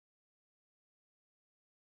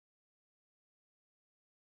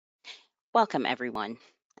Welcome, everyone.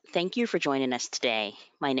 Thank you for joining us today.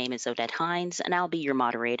 My name is Odette Hines, and I'll be your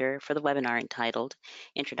moderator for the webinar entitled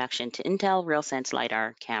Introduction to Intel RealSense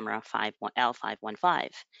LiDAR Camera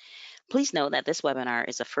L515. Please note that this webinar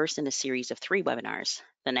is the first in a series of 3 webinars.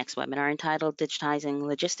 The next webinar, entitled Digitizing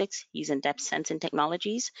Logistics Using Depth Sensing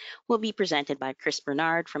Technologies, will be presented by Chris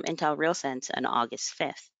Bernard from Intel RealSense on August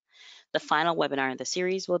 5th. The final webinar in the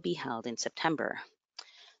series will be held in September.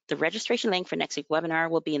 The registration link for next week's webinar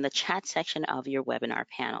will be in the chat section of your webinar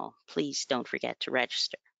panel. Please don't forget to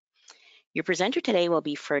register. Your presenter today will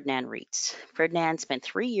be Ferdinand Reitz. Ferdinand spent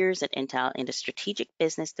 3 years at Intel in the Strategic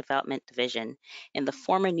Business Development Division in the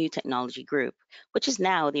former New Technology Group, which is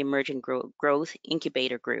now the Emerging Growth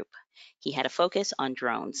Incubator Group. He had a focus on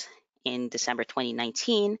drones. In December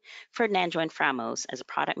 2019, Ferdinand joined Framos as a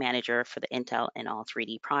product manager for the Intel and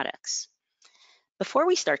All3D products. Before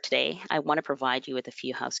we start today, I want to provide you with a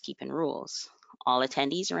few housekeeping rules. All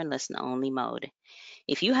attendees are in listen-only mode.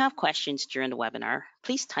 If you have questions during the webinar,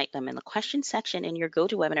 please type them in the question section in your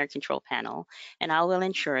GoToWebinar control panel, and I will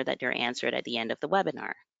ensure that they're answered at the end of the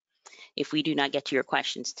webinar. If we do not get to your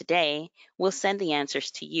questions today, we'll send the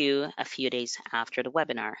answers to you a few days after the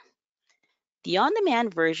webinar. The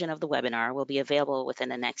on-demand version of the webinar will be available within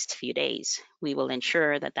the next few days. We will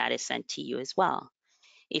ensure that that is sent to you as well.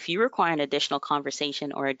 If you require an additional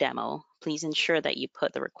conversation or a demo, please ensure that you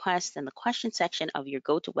put the request in the question section of your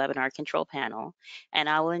GoToWebinar control panel, and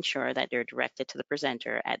I will ensure that they're directed to the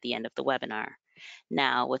presenter at the end of the webinar.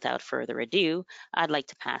 Now, without further ado, I'd like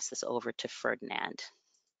to pass this over to Ferdinand.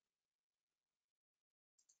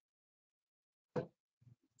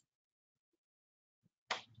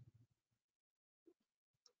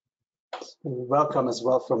 Welcome as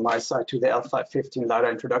well from my side to the L515 LiDAR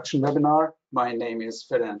introduction webinar. My name is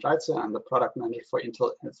Ferdinand Reitz. I'm the product manager for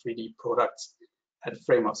Intel and 3D products at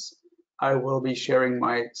Framos. I will be sharing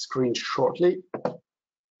my screen shortly.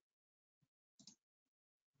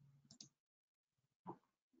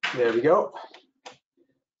 There we go.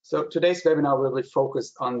 So today's webinar will be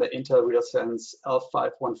focused on the Intel RealSense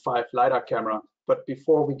L515 LiDAR camera. But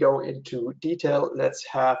before we go into detail, let's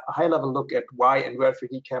have a high-level look at why and where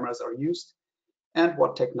 3D cameras are used and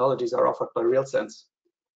what technologies are offered by RealSense.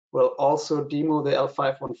 We'll also demo the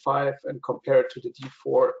L515 and compare it to the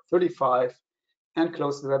D435 and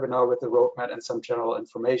close the webinar with the roadmap and some general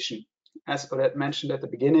information. As Odette mentioned at the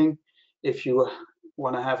beginning, if you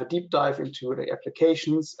want to have a deep dive into the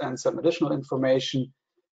applications and some additional information,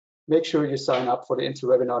 make sure you sign up for the Intel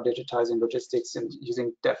webinar Digitizing Logistics and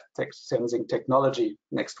Using Depth Sensing Technology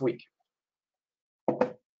next week.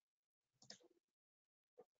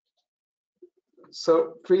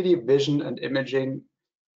 So 3D vision and imaging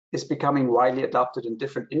is becoming widely adopted in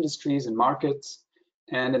different industries and markets.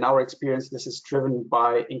 And in our experience, this is driven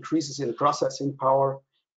by increases in processing power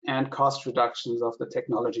and cost reductions of the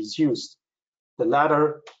technologies used. The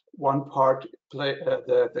latter, one part,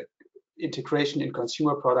 the integration in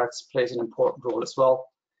consumer products plays an important role as well.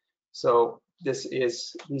 So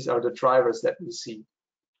these are the drivers that we see.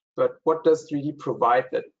 But what does 3D provide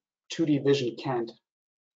that 2D vision can't?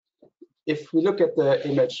 If we look at the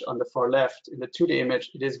image on the far left, in the 2D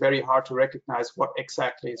image, it is very hard to recognize what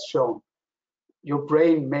exactly is shown. Your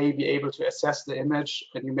brain may be able to assess the image,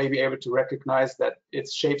 and you may be able to recognize that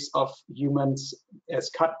it's shapes of humans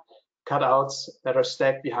as cutouts that are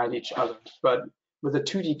stacked behind each other. But with a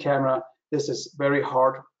 2D camera, this is very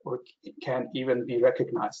hard or it can't even be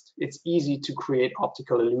recognized. It's easy to create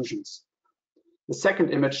optical illusions. The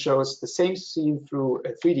second image shows the same scene through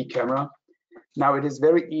a 3D camera. Now it is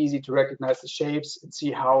very easy to recognize the shapes and see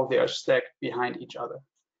how they are stacked behind each other.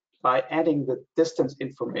 By adding the distance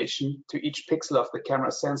information to each pixel of the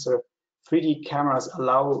camera sensor, 3D cameras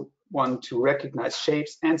allow one to recognize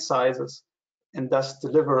shapes and sizes and thus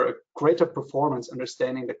deliver a greater performance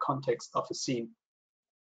understanding the context of a scene.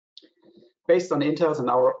 Based on Intel's and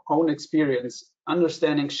our own experience,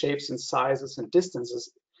 understanding shapes and sizes and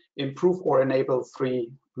distances improve or enable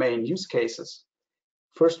 3 main use cases.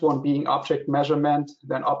 First one being object measurement,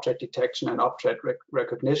 then object detection and object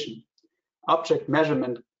recognition. Object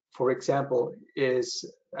measurement, for example, is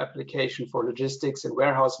application for logistics and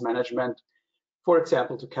warehouse management, for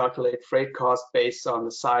example, to calculate freight costs based on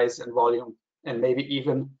the size and volume and maybe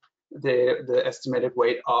even the estimated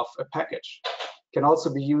weight of a package. Can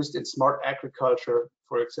also be used in smart agriculture,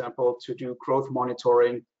 for example, to do growth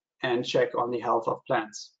monitoring and check on the health of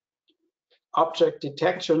plants. Object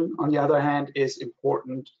detection, on the other hand, is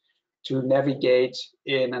important to navigate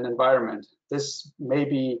in an environment. This may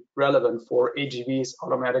be relevant for AGVs,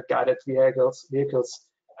 automatic guided vehicles,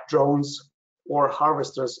 drones, or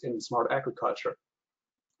harvesters in smart agriculture.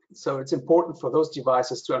 So it's important for those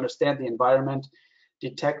devices to understand the environment,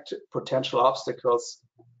 detect potential obstacles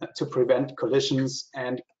to prevent collisions,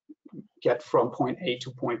 and get from point A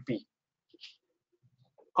to point B.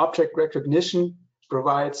 Object recognition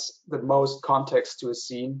provides the most context to a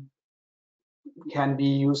scene, can be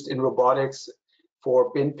used in robotics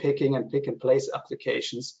for bin picking and pick and place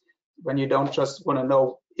applications, when you don't just want to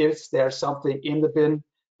know if there's something in the bin,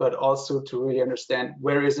 but also to really understand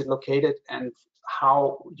where is it located and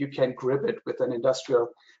how you can grip it with an industrial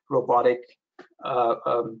robotic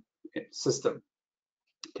system.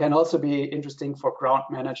 Can also be interesting for ground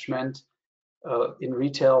management in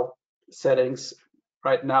retail settings.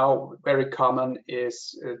 Right now, very common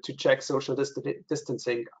is to check social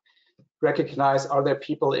distancing, recognize, are there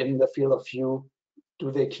people in the field of view,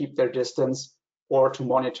 do they keep their distance, or to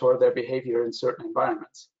monitor their behavior in certain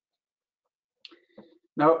environments.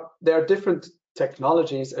 Now, there are different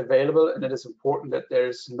technologies available, and it is important that there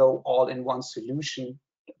is no all-in-one solution,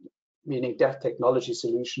 meaning depth technology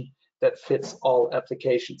solution, that fits all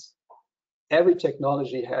applications. Every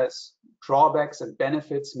technology has drawbacks and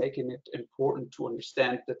benefits, making it important to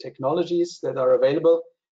understand the technologies that are available,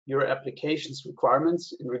 your applications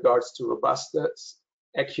requirements in regards to robustness,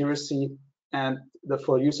 accuracy, and the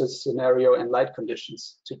full usage scenario and light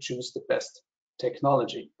conditions to choose the best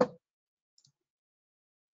technology.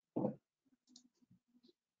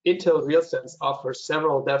 Intel RealSense offers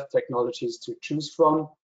several depth technologies to choose from.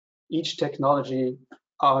 Each technology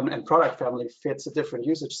and product family fits a different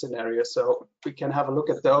usage scenario, so we can have a look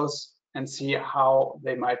at those and see how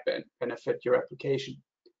they might benefit your application.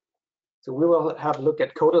 So we will have a look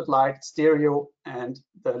at coded light, stereo, and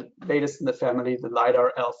the latest in the family, the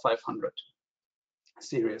LiDAR L500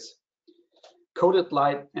 series. Coded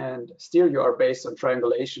light and stereo are based on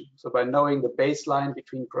triangulation. So by knowing the baseline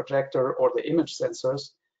between projector or the image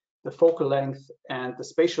sensors, the focal length and the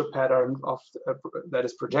spatial pattern of that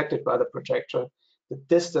is projected by the projector, the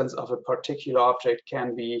distance of a particular object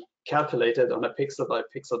can be calculated on a pixel by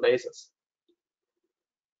pixel basis.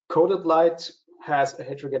 Coded light has a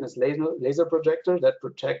heterogeneous laser projector that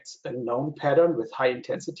projects a known pattern with high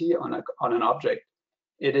intensity on an object.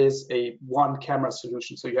 It is a one camera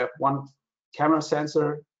solution, so you have one camera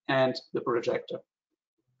sensor and the projector.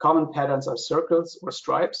 Common patterns are circles or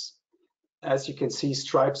stripes. As you can see,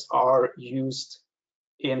 stripes are used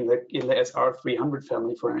in the SR300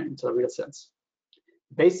 family for Intel RealSense.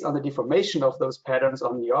 Based on the deformation of those patterns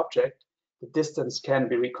on the object, the distance can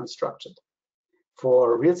be reconstructed.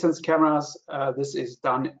 For RealSense cameras, this is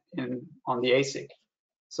done on the ASIC.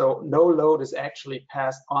 So no load is actually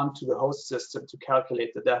passed on to the host system to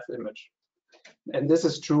calculate the depth image. And this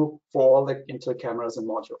is true for all the Intel cameras and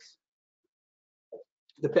modules.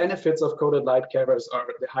 The benefits of coded light cameras are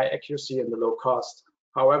the high accuracy and the low cost.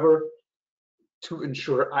 However, to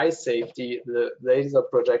ensure eye safety, the laser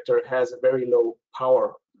projector has a very low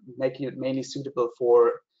power, making it mainly suitable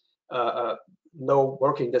for low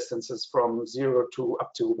working distances from 0 to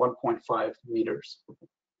up to 1.5 meters.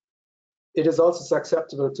 It is also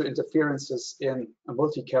susceptible to interferences in a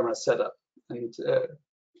multi-camera setup, and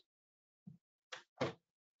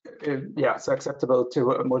susceptible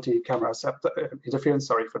to a multi-camera interference.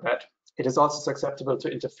 Sorry for that. It is also susceptible to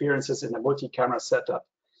interferences in a multi-camera setup,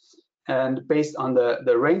 and based on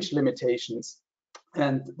the range limitations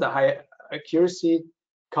and the high accuracy,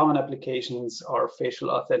 common applications are facial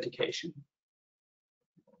authentication.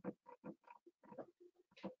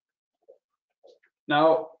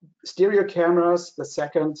 Now, stereo cameras, the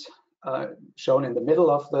second shown in the middle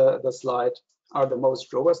of the slide, are the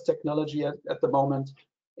most robust technology at the moment.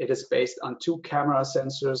 It is based on two camera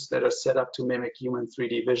sensors that are set up to mimic human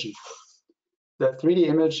 3D vision. The 3D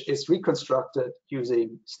image is reconstructed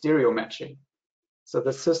using stereo matching. So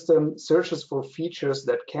the system searches for features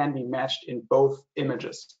that can be matched in both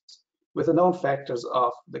images with the known factors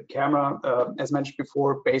of the camera, as mentioned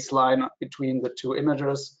before, baseline between the two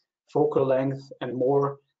images, focal length, and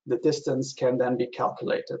more. The distance can then be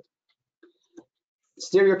calculated.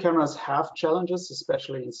 Stereo cameras have challenges,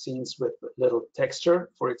 especially in scenes with little texture.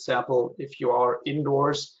 For example, if you are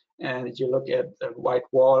indoors and you look at a white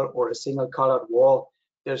wall or a single colored wall,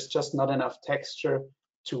 there's just not enough texture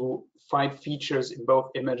to find features in both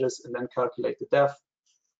images and then calculate the depth.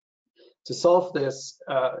 To solve this,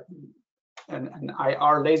 an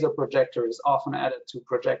IR laser projector is often added to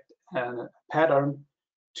project a pattern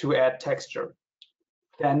to add texture.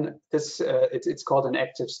 Then it's called an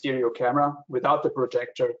active stereo camera. Without the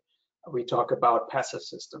projector, we talk about passive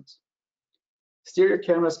systems. Stereo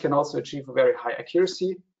cameras can also achieve a very high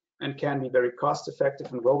accuracy and can be very cost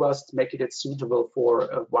effective and robust, making it suitable for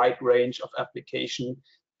a wide range of application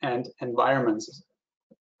and environments.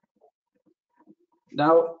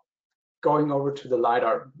 Now, going over to the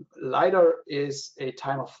LiDAR. LiDAR is a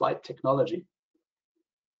time-of-flight technology.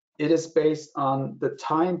 It is based on the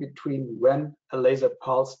time between when a laser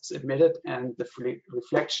pulse is emitted and the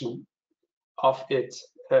reflection of it,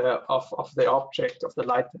 of the object, of the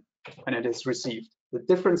light when it is received. The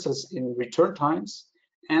differences in return times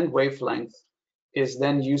and wavelength is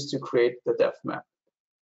then used to create the depth map.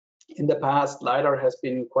 In the past, LiDAR has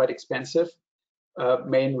been quite expensive.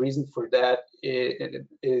 Main reason for that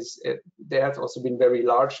is they have also been very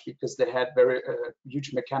large because they had very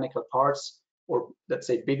huge mechanical parts, or let's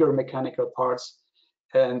say bigger mechanical parts,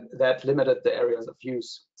 and that limited the areas of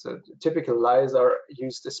use. So typical LiDAR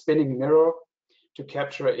used a spinning mirror to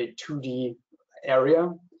capture a 2D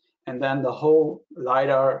area, and then the whole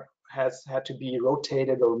LiDAR has had to be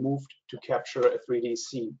rotated or moved to capture a 3D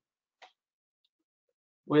scene.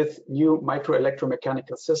 With new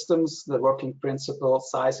microelectromechanical systems, the working principle,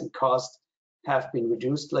 size, and cost have been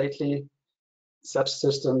reduced lately. Such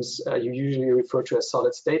systems you usually refer to as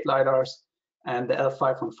solid-state LiDARs, and the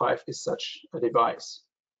L515 is such a device.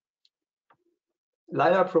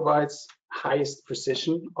 LiDAR provides highest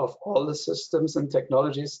precision of all the systems and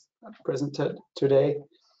technologies presented today,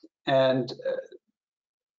 and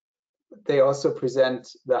they also present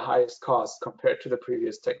the highest cost compared to the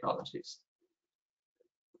previous technologies.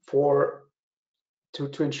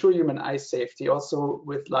 To ensure human eye safety, also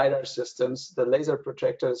with LiDAR systems, the laser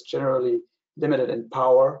projector is generally limited in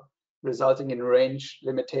power, resulting in range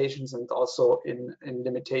limitations and also in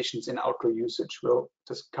limitations in outdoor usage. We'll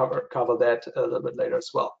just cover that a little bit later as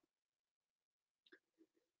well.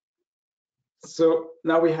 So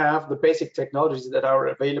now we have the basic technologies that are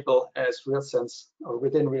available as RealSense or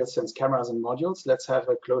within RealSense cameras and modules. Let's have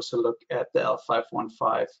a closer look at the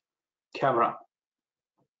L515 camera.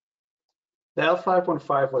 The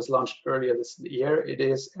L515 was launched earlier this year. It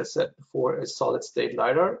is, as said before, a solid-state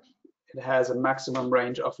LiDAR. It has a maximum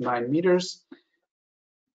range of 9 meters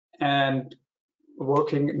and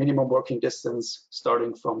minimum working distance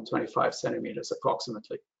starting from 25 centimeters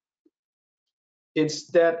approximately.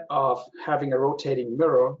 Instead of having a rotating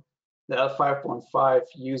mirror, the L515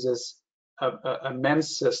 uses a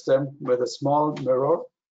MEMS system with a small mirror,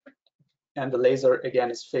 and the laser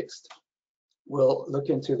again is fixed. We'll look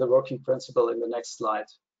into the working principle in the next slide.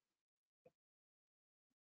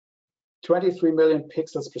 23 million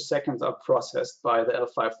pixels per second are processed by the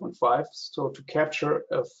L515. So to capture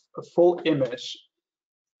a full image,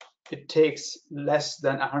 it takes less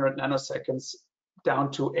than 100 nanoseconds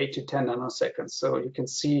down to 8 to 10 nanoseconds. So you can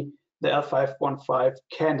see the L515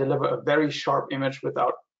 can deliver a very sharp image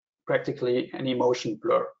without practically any motion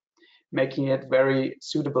blur, making it very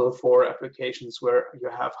suitable for applications where you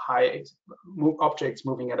have objects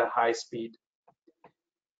moving at a high speed.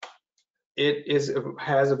 It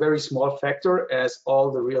has a very small factor as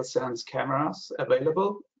all the RealSense cameras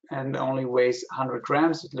available, and only weighs 100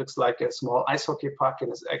 grams. It looks like a small ice hockey puck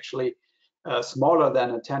and is actually smaller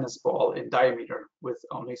than a tennis ball in diameter, with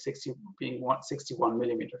only 61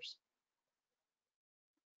 millimeters.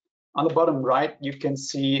 On the bottom right, you can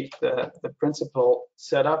see the principal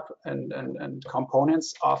setup and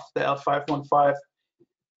components of the L515,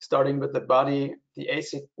 starting with the body, the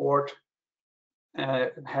ASIC board,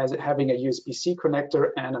 having a USB-C connector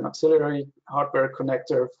and an auxiliary hardware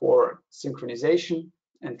connector for synchronization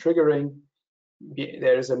and triggering.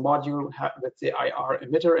 There is a module with the IR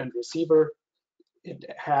emitter and receiver. It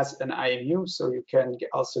has an IMU, so you can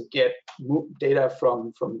also get data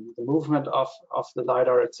from the movement of the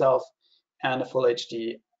LiDAR itself, and a full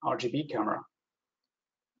HD RGB camera.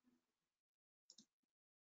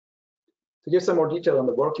 To give some more detail on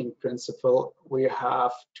the working principle, we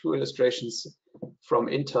have two illustrations from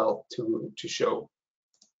Intel to show.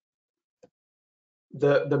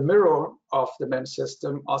 The mirror of the MEMS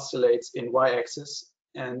system oscillates in y-axis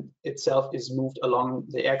and itself is moved along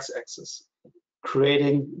the x-axis,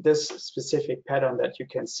 creating this specific pattern that you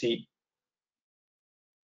can see.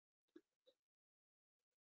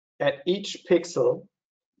 At each pixel,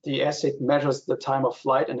 the ASIC measures the time of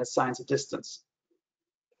flight and assigns a distance.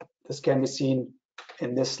 This can be seen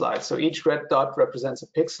in this slide. So each red dot represents a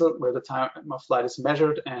pixel where the time of flight is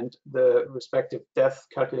measured and the respective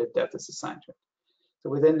calculated depth is assigned to it. So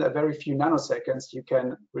within a very few nanoseconds, you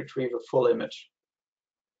can retrieve a full image.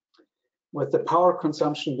 With the power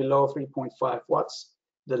consumption below 3.5 watts,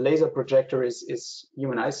 the laser projector is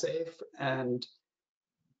human eye safe, and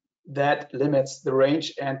that limits the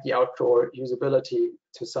range and the outdoor usability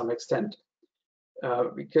to some extent.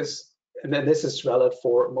 And then this is valid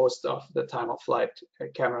for most of the time of flight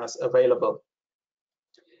cameras available.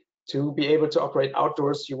 To be able to operate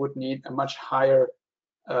outdoors, you would need a much higher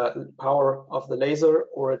power of the laser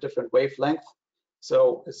or a different wavelength.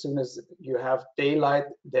 So as soon as you have daylight,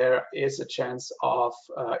 there is a chance of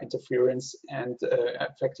interference and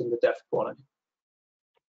affecting the depth quality.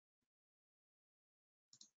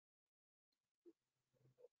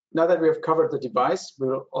 Now that we have covered the device,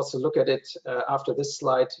 we'll also look at it after this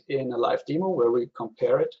slide in a live demo where we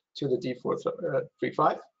compare it to the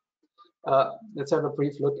D435. Let's have a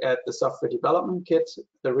brief look at the software development kit.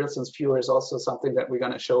 The RealSense viewer is also something that we're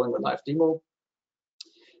going to show in the live demo.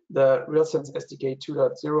 The RealSense SDK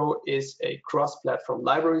 2.0 is a cross-platform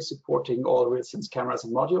library supporting all RealSense cameras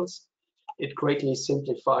and modules. It greatly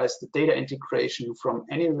simplifies the data integration from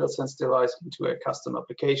any RealSense device into a custom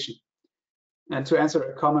application. And to answer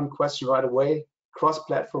a common question right away,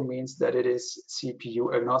 cross-platform means that it is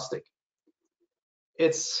CPU agnostic.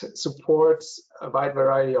 It supports a wide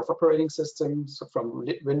variety of operating systems, so from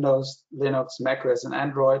Windows, Linux, macOS, and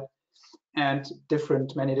Android, and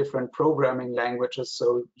many different programming languages,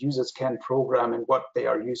 so users can program in what they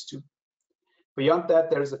are used to. Beyond that,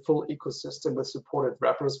 there is a full ecosystem with supported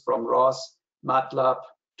wrappers from ROS, MATLAB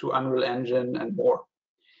to Unreal Engine and more,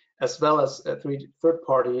 as well as a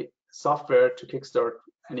third-party software to kickstart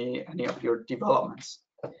any of your developments.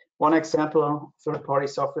 One example, third-party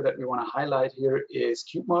software that we want to highlight here is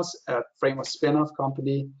CubeMOS, a Framos spin-off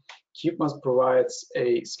company. CubeMOS provides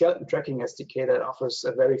a skeleton tracking SDK that offers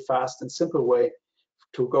a very fast and simple way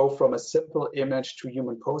to go from a simple image to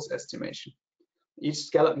human pose estimation. Each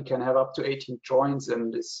skeleton can have up to 18 joints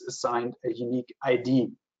and is assigned a unique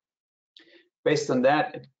ID. Based on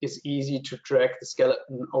that, it is easy to track the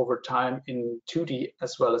skeleton over time in 2D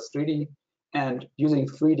as well as 3D. And using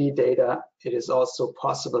 3D data, it is also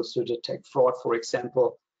possible to detect fraud, for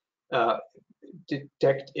example,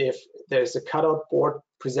 detect if there's a cutout board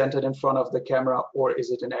presented in front of the camera, or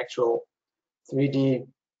is it an actual 3D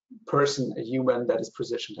person, a human that is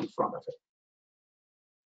positioned in front of it.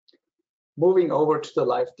 Moving over to the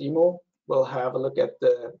live demo, we'll have a look at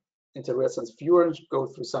the Intel RealSense viewer and go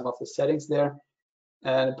through some of the settings there.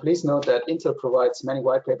 And please note that Intel provides many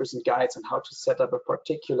white papers and guides on how to set up a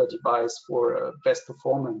particular device for best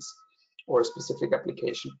performance or a specific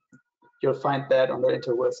application. You'll find that on the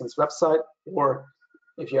Intel RealSense website, or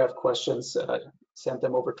if you have questions, send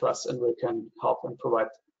them over to us and we can help and provide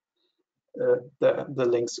the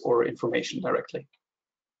links or information directly.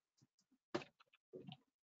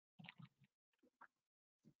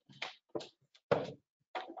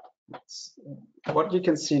 What you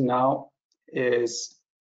can see now is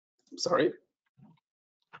the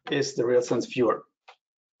RealSense viewer.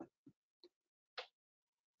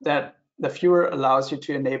 That the viewer allows you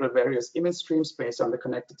to enable various image streams based on the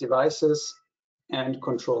connected devices and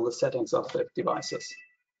control the settings of the devices.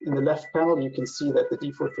 In the left panel, you can see that the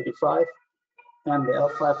D435 and the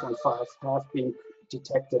L515 have been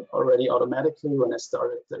detected already automatically when I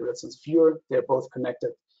started the RealSense viewer. They're both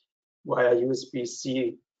connected via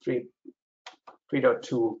USB-C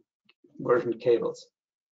 3.2 version cables.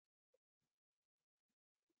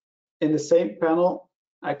 In the same panel,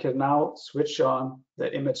 I can now switch on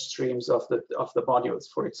the image streams of the modules.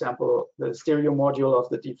 For example, the stereo module of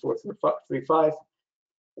the D435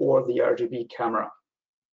 or the RGB camera.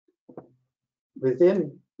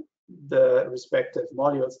 Within the respective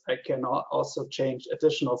modules, I can also change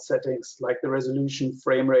additional settings like the resolution,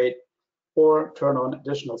 frame rate, or turn on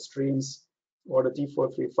additional streams. Or the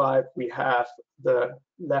D435, we have the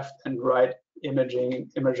left and right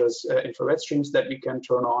images infrared streams that we can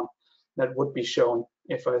turn on that would be shown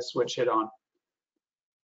if I switch it on.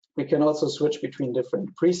 We can also switch between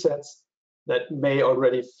different presets that may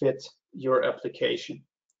already fit your application.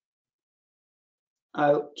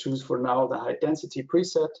 I'll choose for now the high density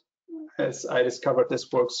preset, as I discovered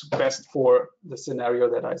this works best for the scenario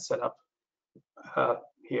that I set up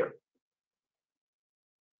here.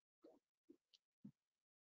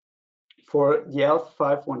 For the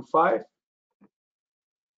L515,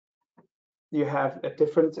 you have a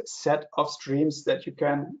different set of streams that you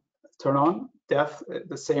can turn on. Depth,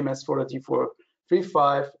 the same as for the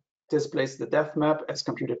D435, displays the depth map as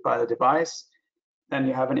computed by the device. Then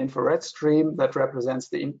you have an infrared stream that represents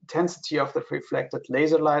the intensity of the reflected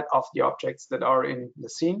laser light of the objects that are in the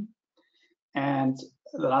scene. And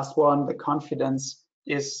the last one, the confidence,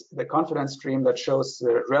 is the confidence stream that shows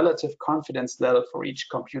the relative confidence level for each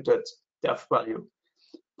computed depth value.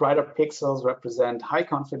 Brighter pixels represent high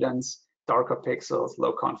confidence, darker pixels,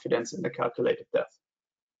 low confidence in the calculated depth.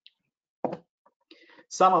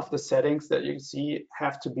 Some of the settings that you see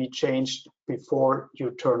have to be changed before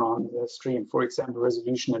you turn on the stream. For example,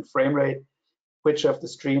 resolution and frame rate, which of the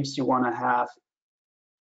streams you want to have,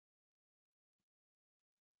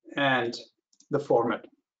 and the format.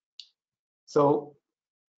 So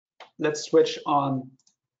let's switch on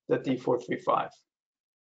the D435.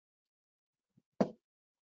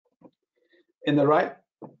 In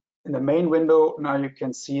the main window, now you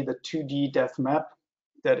can see the 2D depth map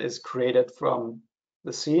that is created from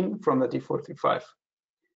the scene from the D435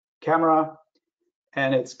 camera,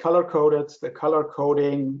 and it's color coded. The color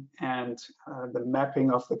coding and the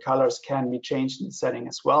mapping of the colors can be changed in the setting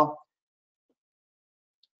as well.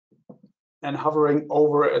 And hovering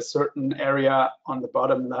over a certain area on the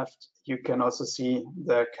bottom left, you can also see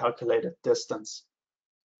the calculated distance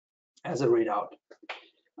as a readout.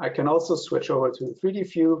 I can also switch over to the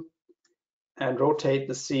 3D view and rotate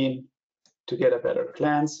the scene to get a better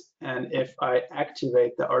glance. And if I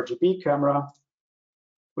activate the RGB camera,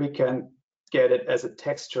 we can get it as a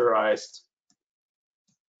texturized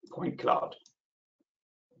point cloud.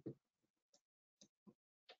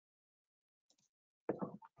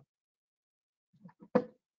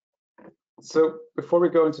 So before we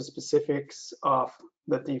go into specifics of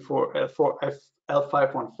the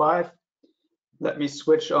L515, let me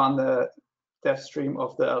switch on the depth stream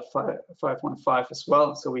of the L515 as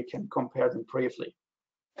well, so we can compare them briefly.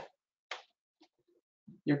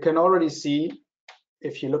 You can already see,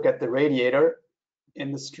 if you look at the radiator,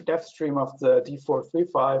 in the depth stream of the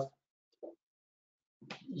D435,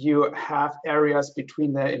 you have areas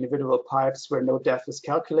between the individual pipes where no depth is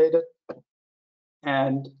calculated,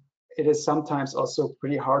 and it is sometimes also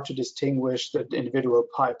pretty hard to distinguish the individual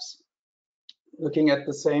pipes. Looking at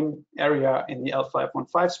the same area in the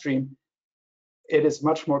L515 stream, it is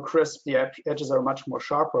much more crisp. The edges are much more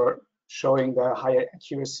sharper, showing the higher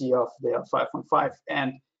accuracy of the L515.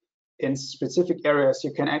 And in specific areas,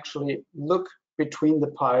 you can actually look between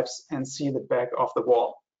the pipes and see the back of the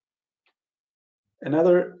wall.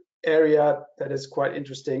 Another area that is quite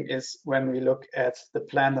interesting is when we look at the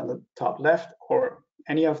plant on the top left, or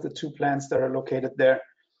any of the two plants that are located there,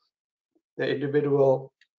 the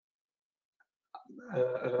individual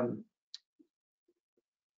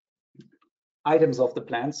items of the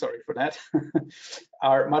plant, sorry for that,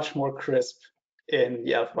 are much more crisp in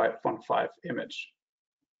the L515 image.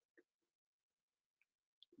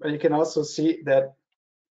 But you can also see that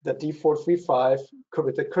the D435,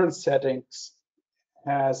 with the current settings,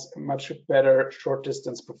 has much better short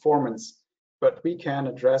distance performance, but we can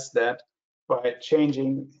address that by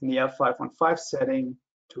changing in the L515 setting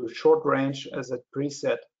to short range as a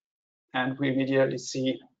preset, and we immediately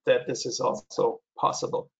see that this is also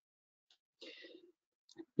possible.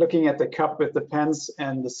 Looking at the cup with the pens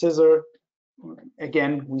and the scissor,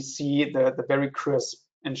 again, we see the very crisp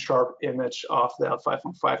and sharp image of the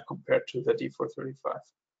L515 compared to the D435.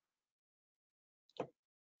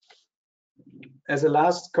 As a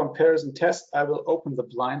last comparison test, I will open the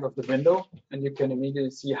blind of the window, and you can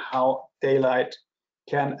immediately see how daylight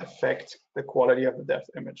can affect the quality of the depth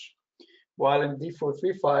image. While in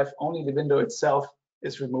D435, only the window itself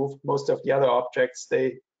is removed, most of the other objects,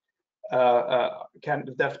 the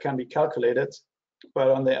depth can be calculated. But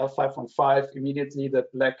on the L515, immediately the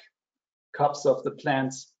black cups of the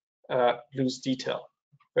plants lose detail.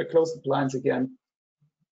 If I close the blinds again,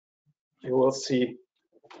 you will see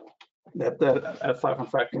that the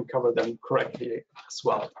L515 can cover them correctly as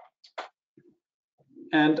well.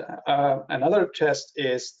 And another test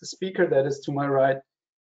is the speaker that is to my right.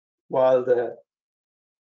 While the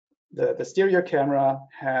stereo camera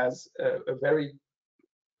has a very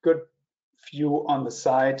good view on the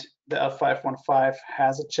side, the L515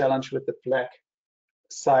 has a challenge with the black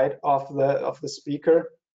side of the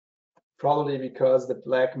speaker, probably because the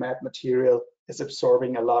black matte material is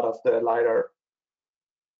absorbing a lot of the LiDAR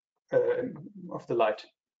of the light.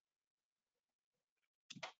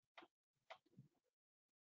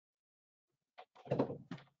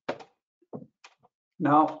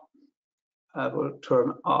 Now I will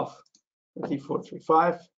turn off the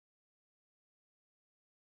D435.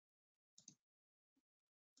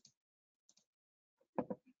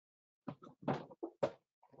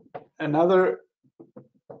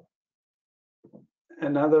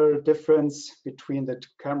 Another difference between the two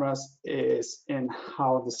cameras is in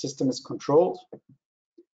how the system is controlled.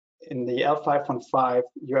 In the L515,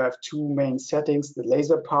 you have two main settings, the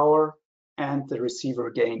laser power and the receiver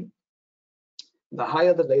gain. The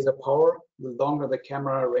higher the laser power, the longer the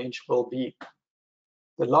camera range will be.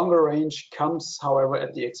 The longer range comes, however,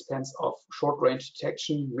 at the expense of short range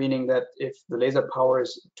detection, meaning that if the laser power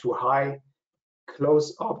is too high,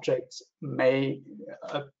 close objects may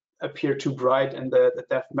appear too bright, and the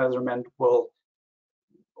depth measurement will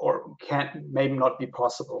or may not be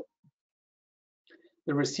possible.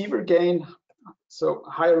 The receiver gain, so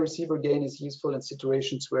higher receiver gain is useful in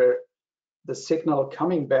situations where the signal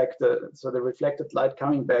coming back, so the reflected light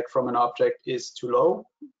coming back from an object is too low.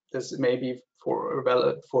 This may be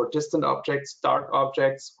for distant objects, dark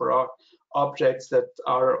objects, or objects that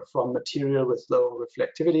are from material with low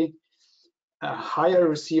reflectivity. A higher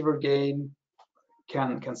receiver gain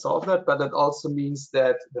can solve that, but it also means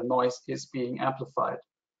that the noise is being amplified.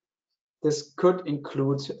 This could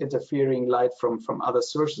include interfering light from other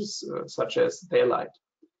sources, such as daylight.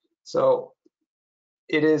 So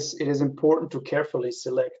it is important to carefully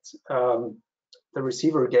select the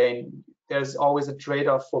receiver gain. There's always a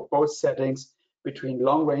trade-off for both settings between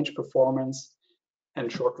long-range performance and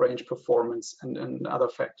short-range performance and other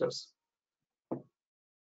factors.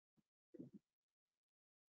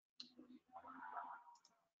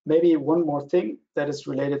 Maybe one more thing that is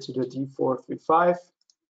related to the D435.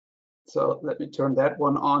 So let me turn that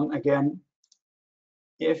one on again.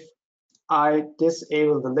 If I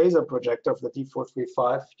disable the laser projector of the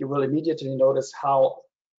D435, you will immediately notice how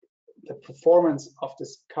the performance of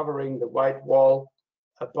this covering the white wall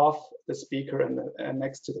above the speaker and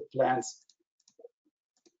next to the plants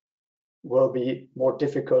will be more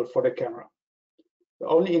difficult for the camera.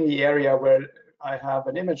 Only in the area where I have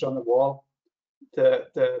an image on the wall, the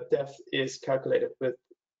depth is calculated with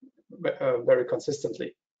very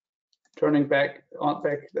consistently. Turning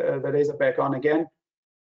the laser back on again,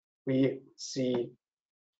 we see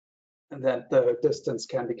that the distance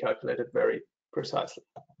can be calculated very precisely.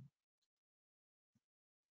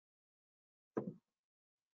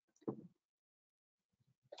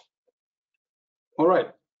 All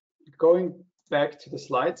right, going back to the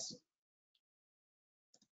slides.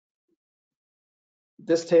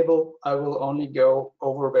 This table I will only go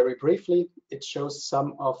over very briefly. It shows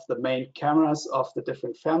some of the main cameras of the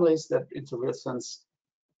different families that RealSense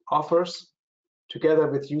offers, together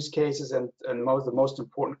with use cases and the most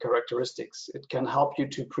important characteristics. It can help you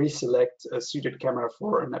to pre-select a suited camera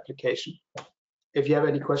for an application. If you have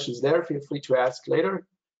any questions there, feel free to ask later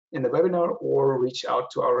in the webinar or reach out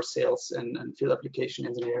to our sales and field application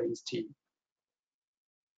engineering team.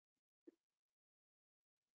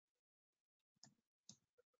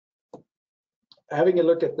 Having a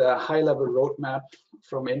look at the high-level roadmap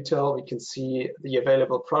from Intel, we can see the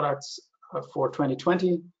available products for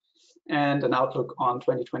 2020 and an outlook on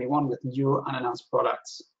 2021 with new unannounced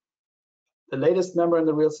products. The latest member in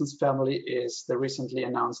the RealSense family is the recently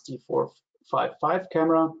announced D455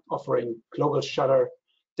 camera, offering global shutter,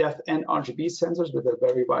 depth, and RGB sensors with a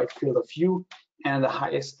very wide field of view and the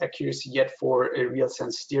highest accuracy yet for a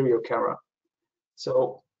RealSense stereo camera.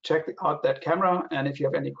 So check out that camera, and if you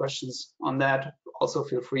have any questions on that, also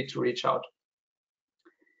feel free to reach out.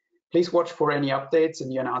 Please watch for any updates and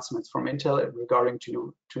new announcements from Intel regarding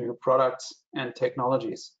to new products and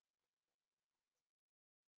technologies.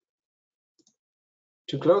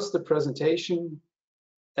 To close the presentation,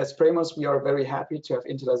 as Framos, we are very happy to have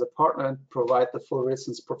Intel as a partner and provide the full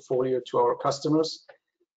RealSense portfolio to our customers,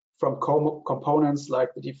 from components like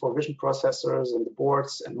the D4 vision processors and the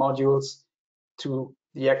boards and modules to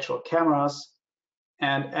the actual cameras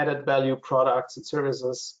and added value products and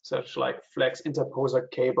services such like flex interposer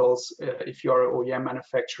cables. If you are an OEM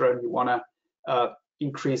manufacturer and you want to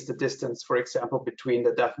increase the distance, for example, between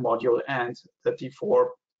the DEF module and the D4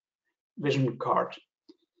 vision card.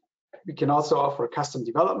 We can also offer custom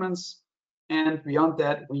developments, and beyond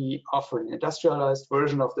that, we offer an industrialized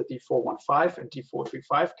version of the D415 and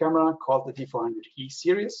D435 camera called the D400E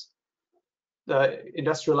series. The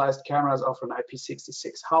industrialized cameras offer an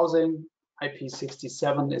IP66 housing.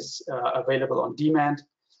 IP67 is available on demand.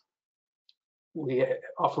 We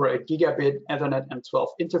offer a gigabit Ethernet M12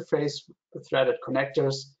 interface with threaded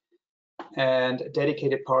connectors and a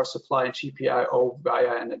dedicated power supply and GPIO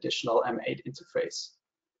via an additional M8 interface.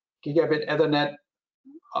 Gigabit Ethernet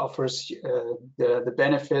offers the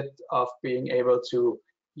benefit of being able to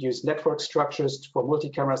use network structures for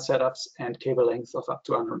multi-camera setups and cable lengths of up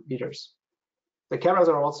to 100 meters. The cameras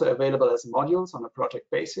are also available as modules on a project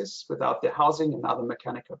basis without the housing and other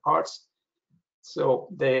mechanical parts. So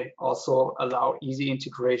they also allow easy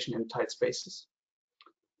integration in tight spaces.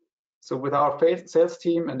 So with our sales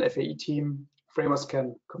team and FAE team, Framos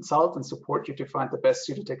can consult and support you to find the best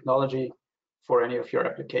suited technology for any of your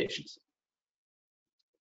applications.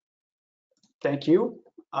 Thank you.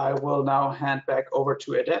 I will now hand back over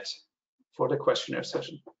to Odette for the questionnaire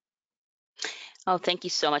session. Oh, thank you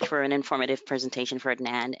so much for an informative presentation,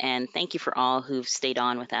 Ferdinand, and thank you for all who've stayed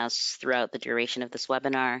on with us throughout the duration of this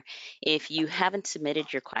webinar. If you haven't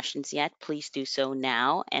submitted your questions yet, please do so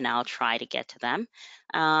now, and I'll try to get to them.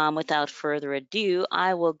 Without further ado,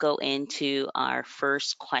 I will go into our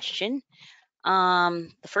first question. The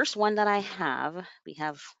first one that I have, we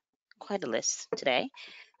have quite a list today.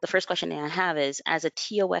 The first question I have is, as a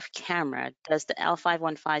TOF camera, does the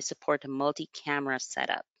L515 support a multi-camera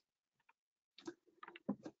setup?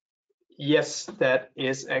 Yes, that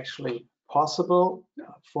is actually possible.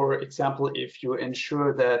 For example, if you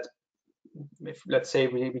ensure that, if let's say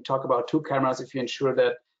we talk about two cameras, if you ensure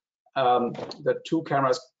that the two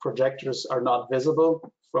cameras projectors are not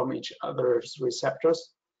visible from each other's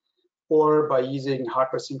receptors, or by using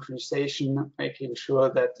hardware synchronization, making sure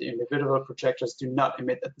that the individual projectors do not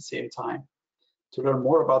emit at the same time. To learn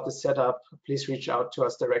more about the setup, please reach out to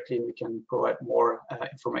us directly and we can provide more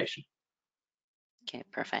information. Okay,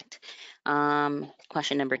 perfect.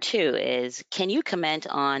 Question number 2 is, can you comment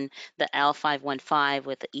on the L515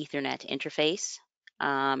 with the Ethernet interface?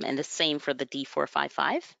 And the same for the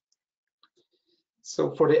D455?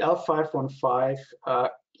 So for the L515,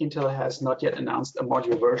 Intel has not yet announced a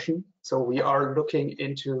module version. So we are looking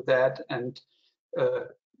into that and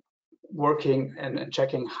working and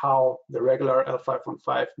checking how the regular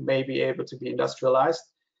L515 may be able to be industrialized.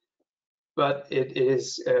 But it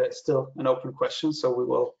is still an open question, so we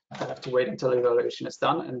will have to wait until evaluation is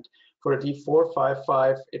done. And for the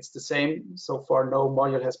D455, it's the same. So far, no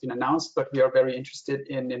module has been announced, but we are very interested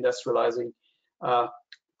in industrializing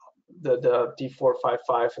the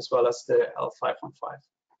D455 as well as the L515.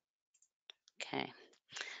 Okay.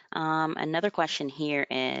 Another question here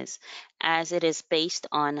is, as it is based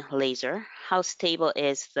on laser, how stable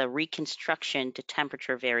is the reconstruction to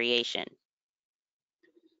temperature variation?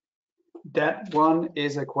 That one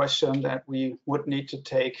is a question that we would need to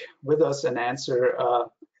take with us and answer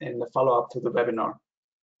in the follow-up to the webinar.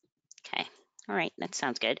 Okay. All right, that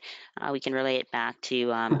sounds good. We can relay it back to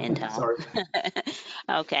Intel. Sorry.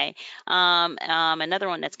 Okay. Another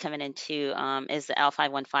one that's coming in too is the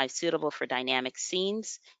L515 suitable for dynamic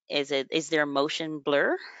scenes? Is there motion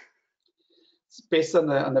blur? Based on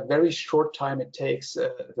the very short time it takes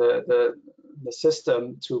the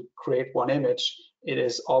system to create one image, it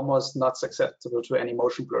is almost not susceptible to any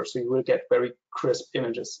motion blur. So you will get very crisp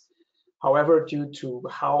images. However, due to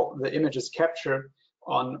how the image is captured,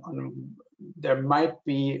 there might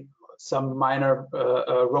be some minor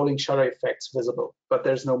rolling shutter effects visible, but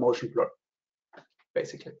there's no motion blur,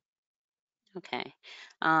 basically. Okay.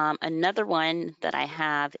 Another one that I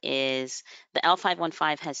have is the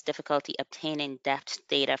L515 has difficulty obtaining depth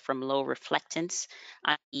data from low reflectance,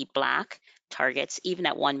 i.e. black, targets, even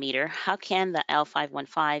at 1 meter. How can the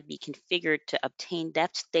L515 be configured to obtain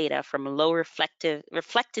depth data from low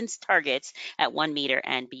reflectance targets at 1 meter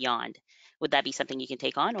and beyond? Would that be something you can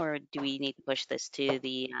take on, or do we need to push this to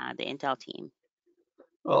the Intel team?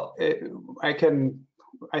 Well, I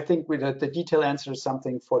think with the detailed answer is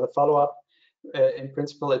something for the follow-up. In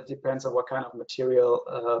principle, it depends on what kind of material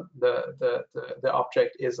the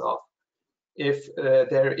object is of. If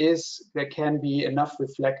there can be enough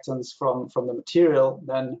reflectance from the material,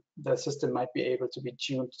 then the system might be able to be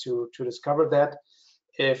tuned to discover that.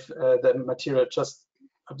 If the material just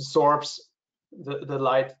absorbs the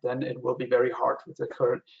light, then it will be very hard with the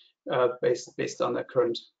current based on the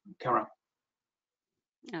current camera.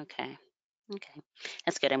 Okay. Okay,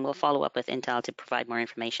 that's good. And we'll follow up with Intel to provide more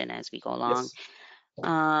information as we go along. Yes.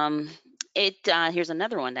 Um, Here's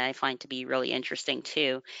another one that I find to be really interesting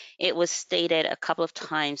too. It was stated a couple of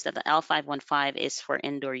times that the L515 is for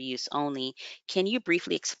indoor use only. Can you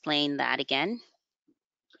briefly explain that again?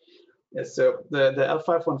 Yes, so the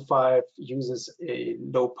L515 uses a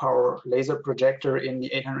low power laser projector in the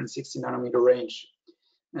 860 nanometer range.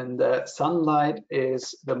 And the sunlight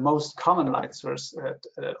is the most common light source that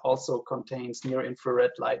also contains near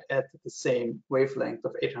infrared light at the same wavelength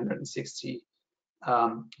of 860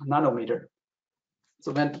 nanometer.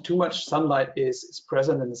 So when too much sunlight is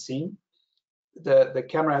present in the scene, the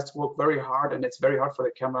camera has to work very hard, and it's very hard for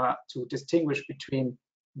the camera to distinguish between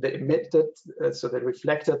the emitted, so the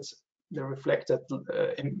reflected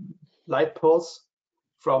light pulse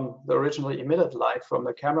from the originally emitted light from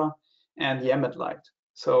the camera and the emit light.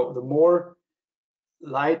 So the more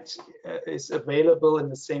light is available in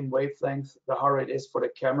the same wavelength, the harder it is for the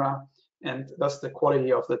camera, and thus the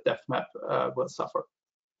quality of the depth map will suffer.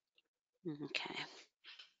 Okay.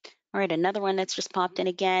 All right, another one that's just popped in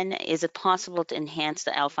again. Is it possible to enhance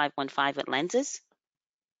the L515 with lenses?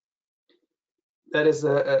 That is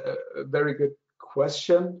a very good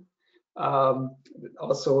question.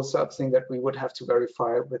 Also something that we would have to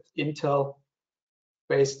verify with Intel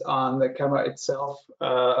based on the camera itself.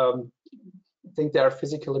 I think there are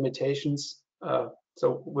physical limitations,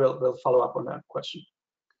 so we'll follow up on that question.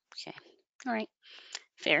 Okay, all right,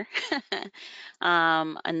 fair.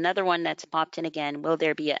 Another one that's popped in again. Will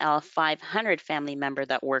there be a L500 family member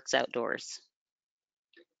that works outdoors?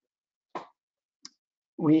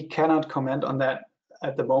 We cannot comment on that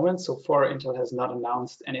at the moment. So far, Intel has not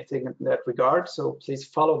announced anything in that regard. So please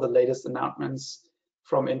follow the latest announcements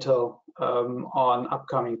from Intel on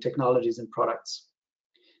upcoming technologies and products.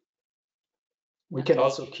 We can Okay.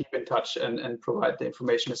 also keep in touch and provide the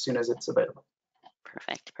information as soon as it's available.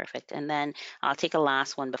 Perfect, perfect. And then I'll take a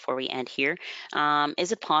last one before we end here.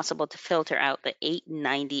 Is it possible to filter out the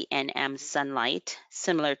 890 nm sunlight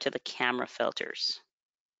similar to the camera filters?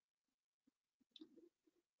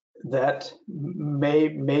 That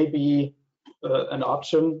may be an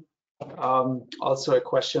option. Also a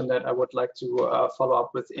question that I would like to follow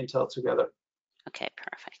up with Intel together. Okay,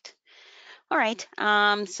 perfect. All right.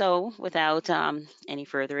 So without any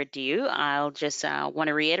further ado, I'll just want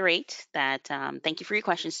to reiterate that thank you for your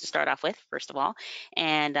questions to start off with, first of all,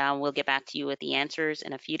 and we'll get back to you with the answers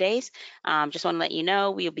in a few days. Just want to let you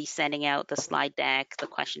know we'll be sending out the slide deck, the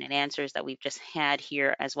question and answers that we've just had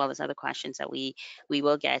here, as well as other questions that we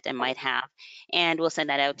will get and might have, and we'll send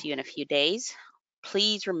that out to you in a few days.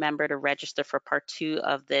 Please remember to register for part 2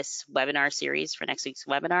 of this webinar series for next week's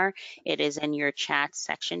webinar. It is in your chat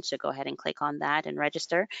section, so go ahead and click on that and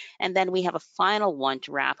register. And then we have a final one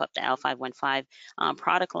to wrap up the L515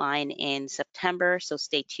 product line in September, so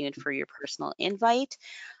stay tuned for your personal invite.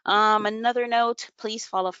 Another note, please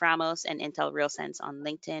follow Framos and Intel RealSense on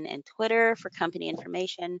LinkedIn and Twitter for company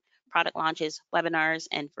information, product launches, webinars,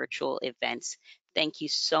 and virtual events. Thank you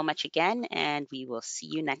so much again, and we will see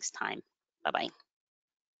you next time. Bye-bye.